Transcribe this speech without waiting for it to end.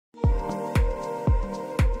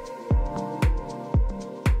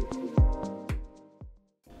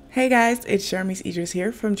Hey guys, it's Sharmise Idris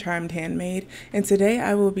here from Charmed Handmade, and today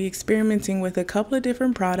I will be experimenting with a couple of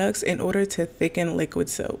different products in order to thicken liquid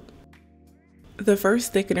soap. The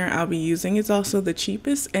first thickener I'll be using is also the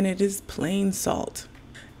cheapest, and it is plain salt.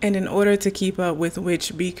 And in order to keep up with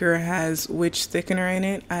which beaker has which thickener in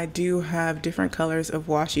it, I do have different colors of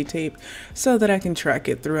washi tape so that I can track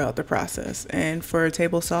it throughout the process. And for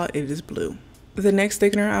table salt, it is blue. The next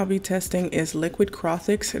thickener I'll be testing is liquid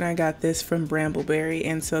Crothix, and I got this from Brambleberry,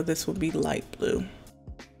 and so this will be light blue.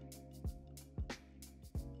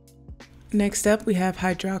 Next up, we have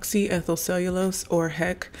hydroxyethyl cellulose, or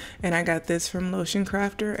HEC, and I got this from Lotion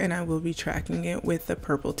Crafter, and I will be tracking it with the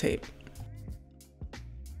purple tape.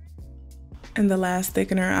 And the last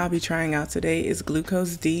thickener I'll be trying out today is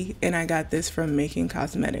Glucose D, and I got this from Making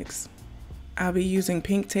Cosmetics. I'll be using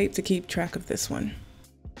pink tape to keep track of this one.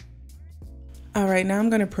 Alright, now I'm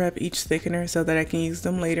going to prep each thickener so that I can use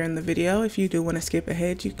them later in the video. If you do want to skip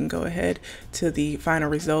ahead, you can go ahead to the final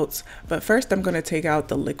results. But first I'm going to take out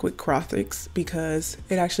the liquid Crothix because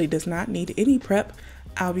it actually does not need any prep.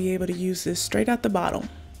 I'll be able to use this straight out the bottle.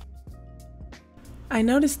 I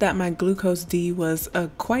noticed that my Glucose D was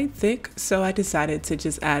quite thick, so I decided to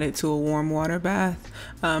just add it to a warm water bath.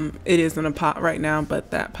 It is in a pot right now, but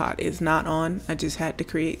that pot is not on. I just had to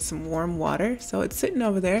create some warm water, so it's sitting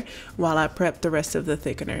over there while I prep the rest of the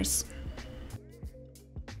thickeners.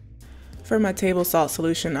 For my table salt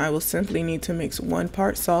solution, I will simply need to mix 1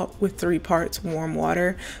 part salt with 3 parts warm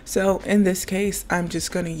water. So in this case, I'm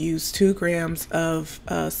just going to use 2 grams of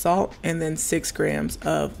salt and then 6 grams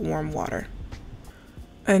of warm water.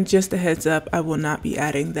 And just a heads up, I will not be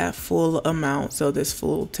adding that full amount, so this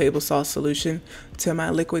full table salt solution, to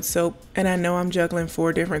my liquid soap. And I know I'm juggling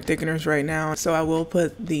 4 different thickeners right now, so I will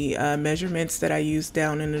put the measurements that I use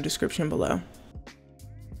down in the description below.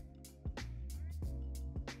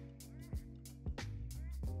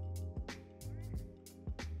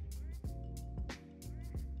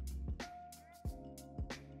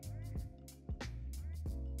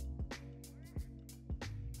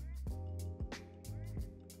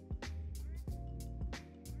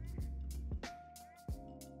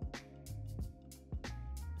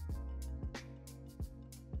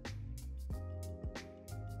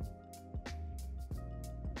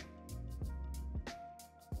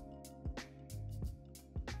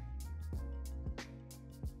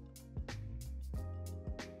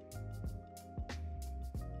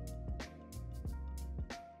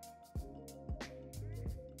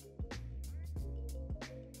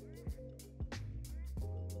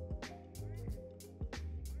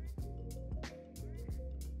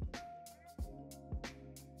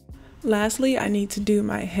 Lastly, I need to do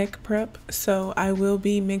my HEC prep, so I will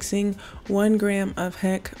be mixing 1 gram of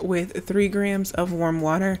HEC with 3 grams of warm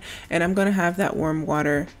water, and I'm going to have that warm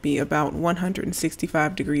water be about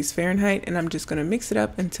 165 degrees Fahrenheit, and I'm just going to mix it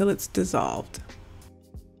up until it's dissolved.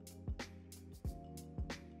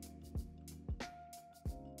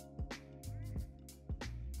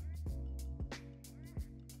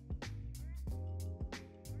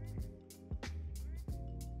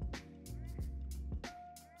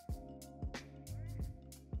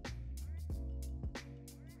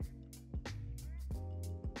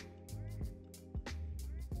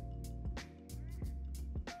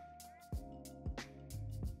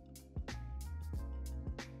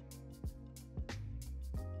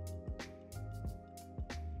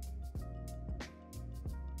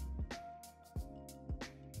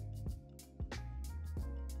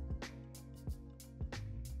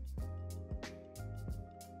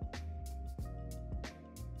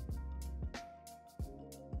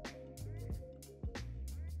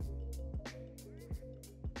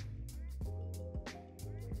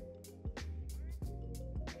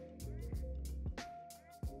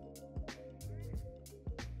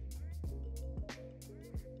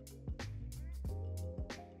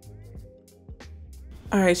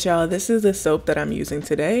 Alright y'all, this is the soap that I'm using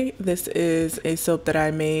today. This is a soap that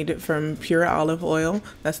I made from pure olive oil.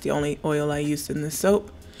 That's the only oil I used in this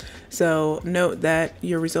soap. So note that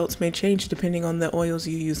your results may change depending on the oils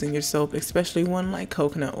you use in your soap, especially one like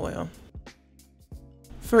coconut oil.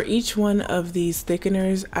 For each one of these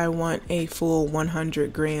thickeners, I want a full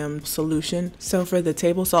 100 gram solution. So for the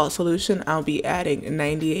table salt solution, I'll be adding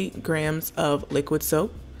 98 grams of liquid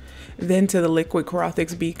soap. Then to the liquid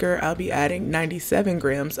Crothix beaker, I'll be adding 97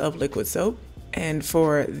 grams of liquid soap. And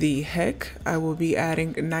for the HEC, I will be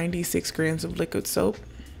adding 96 grams of liquid soap.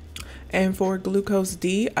 And for Glucose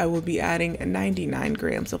D, I will be adding 99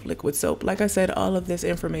 grams of liquid soap. Like I said, all of this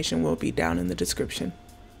information will be down in the description.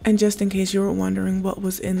 And just in case you were wondering what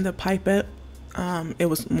was in the pipette, it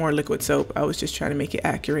was more liquid soap. I was just trying to make it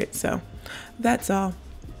accurate, so that's all.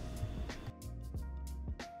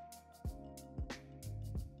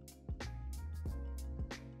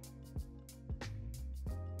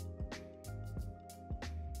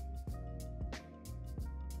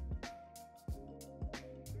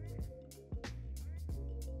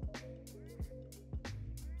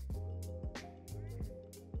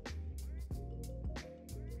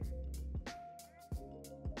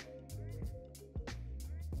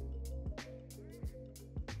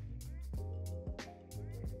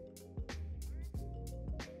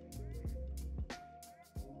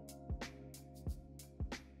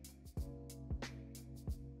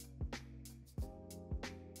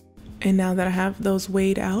 And now that I have those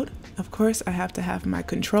weighed out, of course I have to have my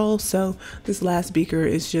control. So this last beaker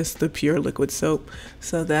is just the pure liquid soap,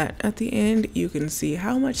 so that at the end you can see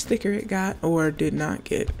how much thicker it got or did not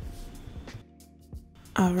get.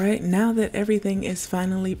 All right, now that everything is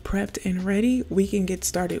finally prepped and ready, we can get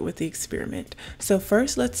started with the experiment. So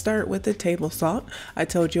first, let's start with the table salt. I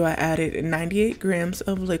told you I added 98 grams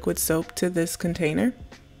of liquid soap to this container.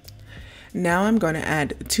 Now I'm going to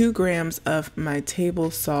add 2 grams of my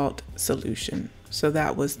table salt solution. So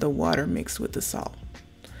that was the water mixed with the salt.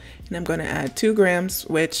 And I'm going to add 2 grams,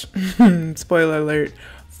 which, spoiler alert,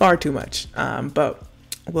 far too much, but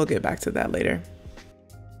we'll get back to that later.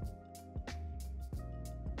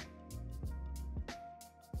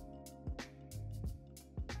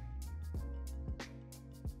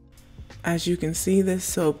 As you can see, this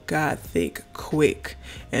soap got thick quick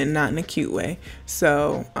and not in a cute way.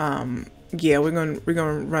 So yeah, we're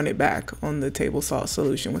gonna run it back on the table salt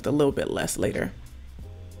solution with a little bit less later.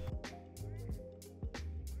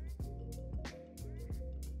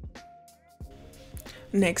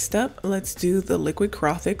 Next up, let's do the liquid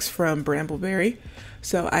Crothix from Brambleberry.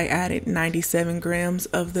 So I added 97 grams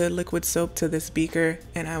of the liquid soap to this beaker,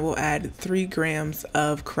 and I will add 3 grams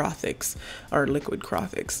of Crothix, or liquid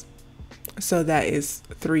Crothix. So that is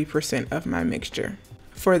 3% of my mixture.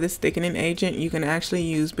 For this thickening agent, you can actually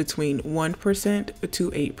use between 1%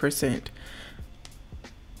 to 8%.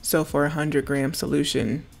 So for a 100 gram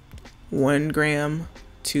solution, 1 gram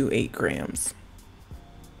to 8 grams.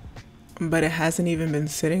 But it hasn't even been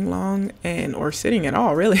sitting long, or sitting at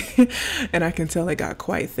all really. And I can tell it got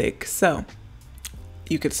quite thick. So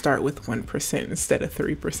you could start with 1% instead of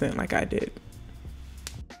 3% like I did.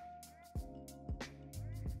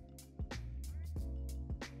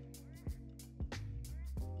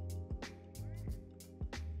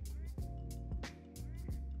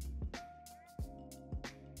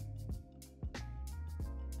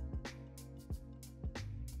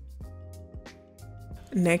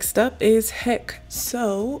 Next up is Heck.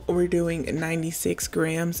 So we're doing 96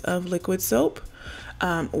 grams of liquid soap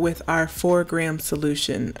with our 4 gram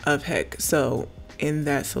solution of Heck. So in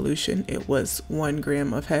that solution, it was 1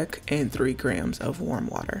 gram of Heck and 3 grams of warm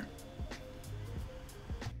water.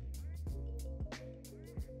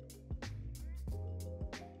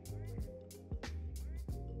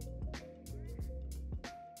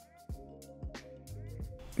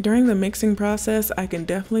 During the mixing process, I can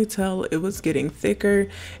definitely tell it was getting thicker.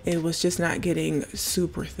 It was just not getting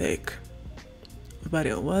super thick, but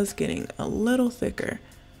it was getting a little thicker.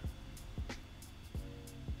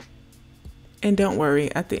 And don't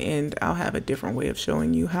worry, at the end, I'll have a different way of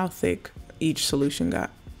showing you how thick each solution got.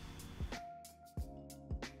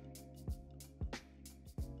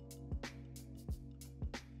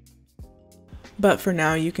 But for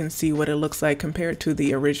now, you can see what it looks like compared to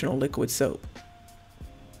the original liquid soap.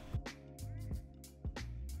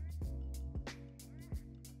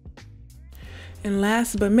 And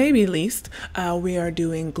last but maybe least, we are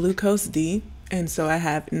doing glucose D. And so I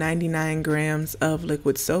have 99 grams of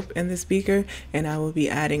liquid soap in this beaker, and I will be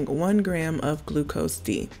adding 1 gram of glucose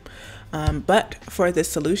D. But for this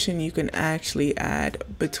solution, you can actually add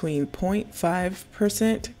between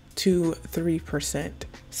 0.5% to 3%.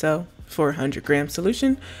 So for a 100 gram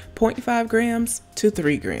solution, 0.5 grams to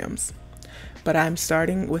 3 grams. But I'm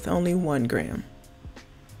starting with only 1 gram.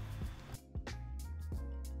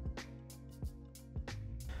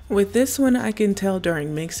 With this one, I can tell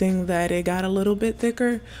during mixing that it got a little bit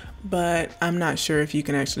thicker, but I'm not sure if you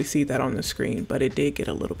can actually see that on the screen, but it did get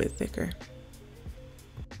a little bit thicker.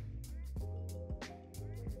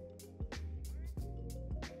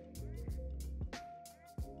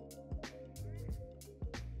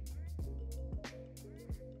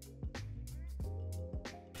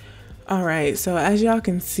 All right, so as y'all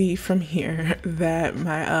can see from here that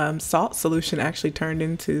my salt solution actually turned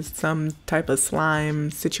into some type of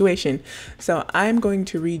slime situation. So I'm going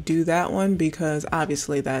to redo that one because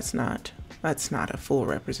obviously that's not a full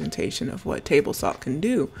representation of what table salt can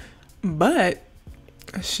do, but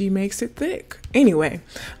she makes it thick. Anyway,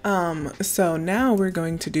 so now we're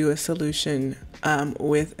going to do a solution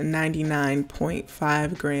with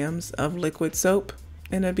 99.5 grams of liquid soap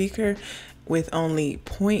in a beaker, with only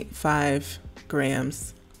 0.5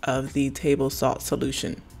 grams of the table salt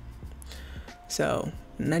solution. So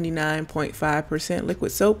 99.5%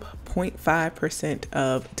 liquid soap, 0.5%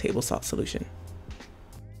 of table salt solution.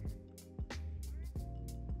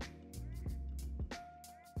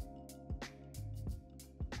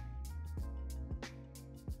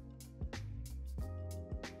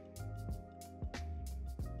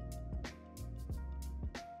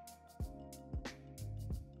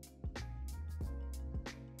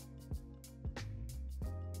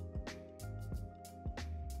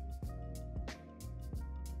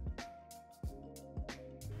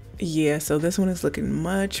 Yeah, so this one is looking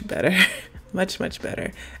much better, much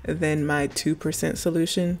better than my 2%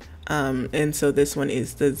 solution. And so this one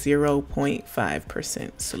is the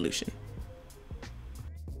 0.5% solution.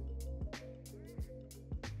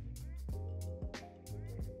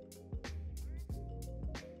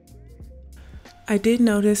 I did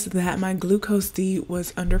notice that my glucose D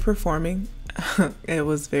was underperforming. It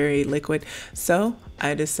was very liquid. So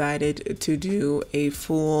I decided to do a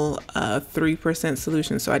full 3%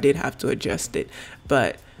 solution. So I did have to adjust it,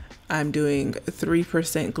 but I'm doing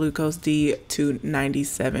 3% glucose D to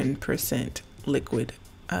 97% liquid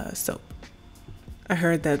soap. I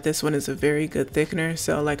heard that this one is a very good thickener.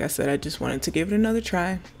 So like I said, I just wanted to give it another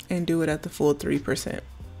try and do it at the full 3%.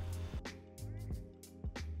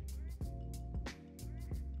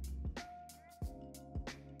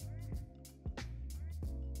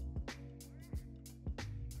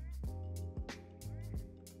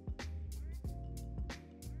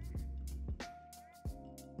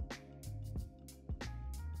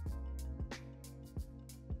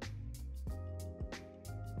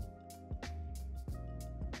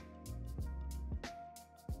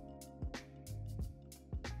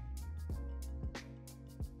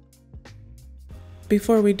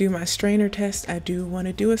 Before we do my strainer test, I do want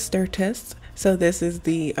to do a stir test. So this is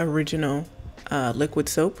the original liquid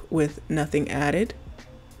soap with nothing added.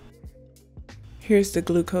 Here's the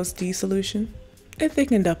glucose D solution. It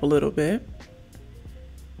thickened up a little bit.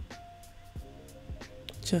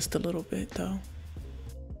 Just a little bit though.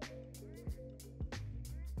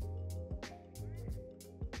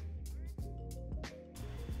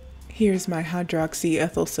 Here's my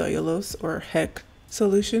hydroxyethyl cellulose or HEC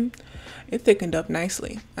solution. It thickened up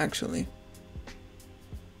nicely, actually.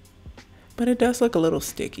 But it does look a little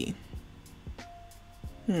sticky.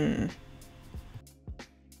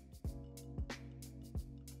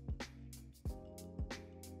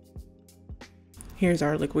 Here's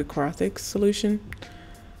our liquid Crothix solution.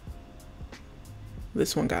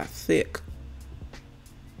 This one got thick.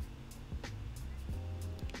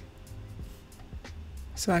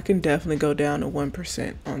 So I can definitely go down to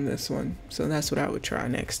 1% on this one. So that's what I would try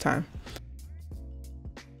next time.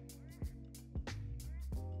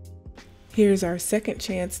 Here's our second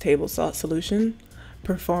chance table salt solution.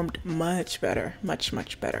 Performed much better,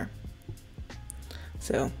 much better.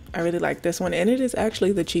 So I really like this one, and it is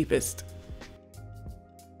actually the cheapest.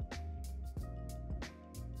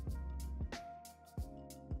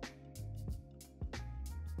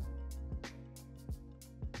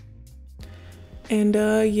 And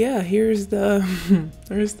yeah, here's the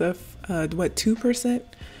there's the what, 2%?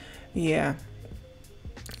 Yeah,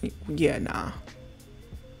 nah,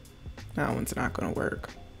 that one's not gonna work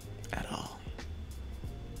at all.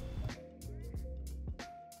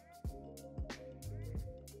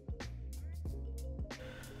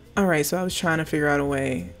 All right, so I was trying to figure out a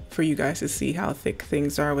way for you guys to see how thick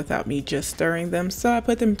things are without me just stirring them, so I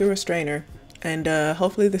put them through a strainer, and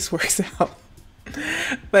hopefully this works out.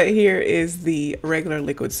 But here is the regular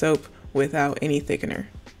liquid soap without any thickener.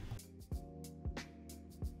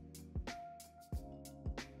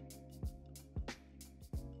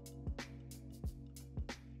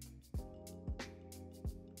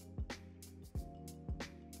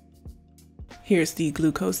 Here's the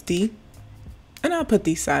glucose D, and I'll put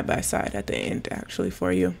these side by side at the end actually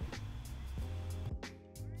for you.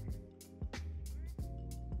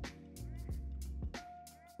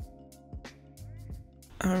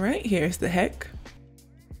 All right, here's the HEC.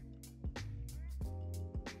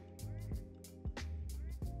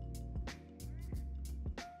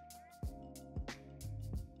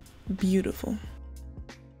 Beautiful.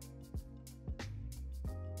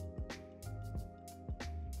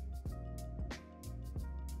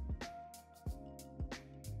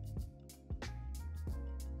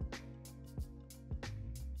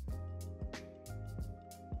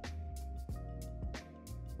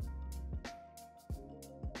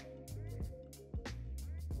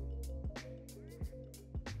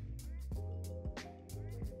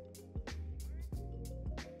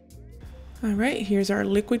 All right, here's our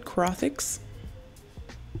liquid Crothix.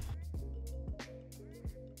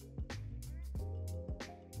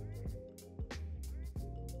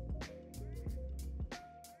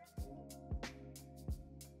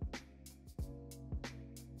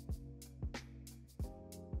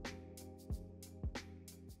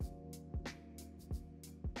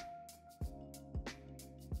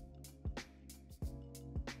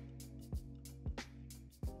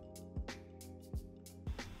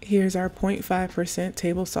 Here's our 0.5%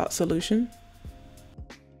 table salt solution.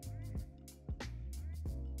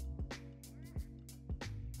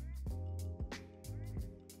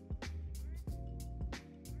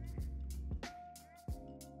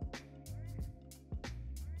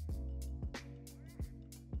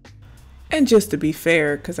 And just to be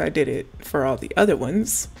fair, because I did it for all the other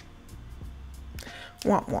ones,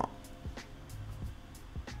 womp womp.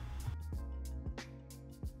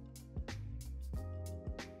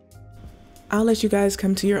 I'll let you guys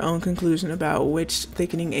come to your own conclusion about which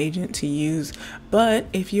thickening agent to use, but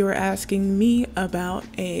if you're asking me about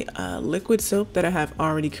a liquid soap that I have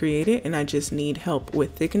already created and I just need help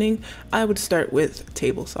with thickening, I would start with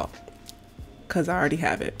table salt because I already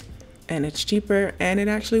have it and it's cheaper and it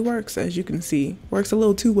actually works. As you can see, works a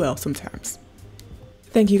little too well sometimes.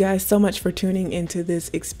 Thank you guys so much for tuning into this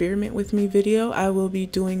experiment with me video. I will be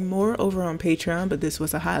doing more over on Patreon, but this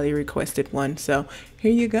was a highly requested one, so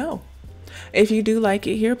here you go. If you do like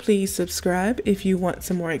it here, please subscribe. If you want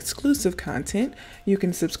some more exclusive content, you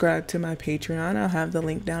can subscribe to my Patreon. I'll have the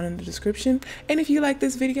link down in the description. And if you like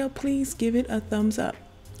this video, please give it a thumbs up.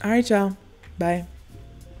 All right, y'all. Bye.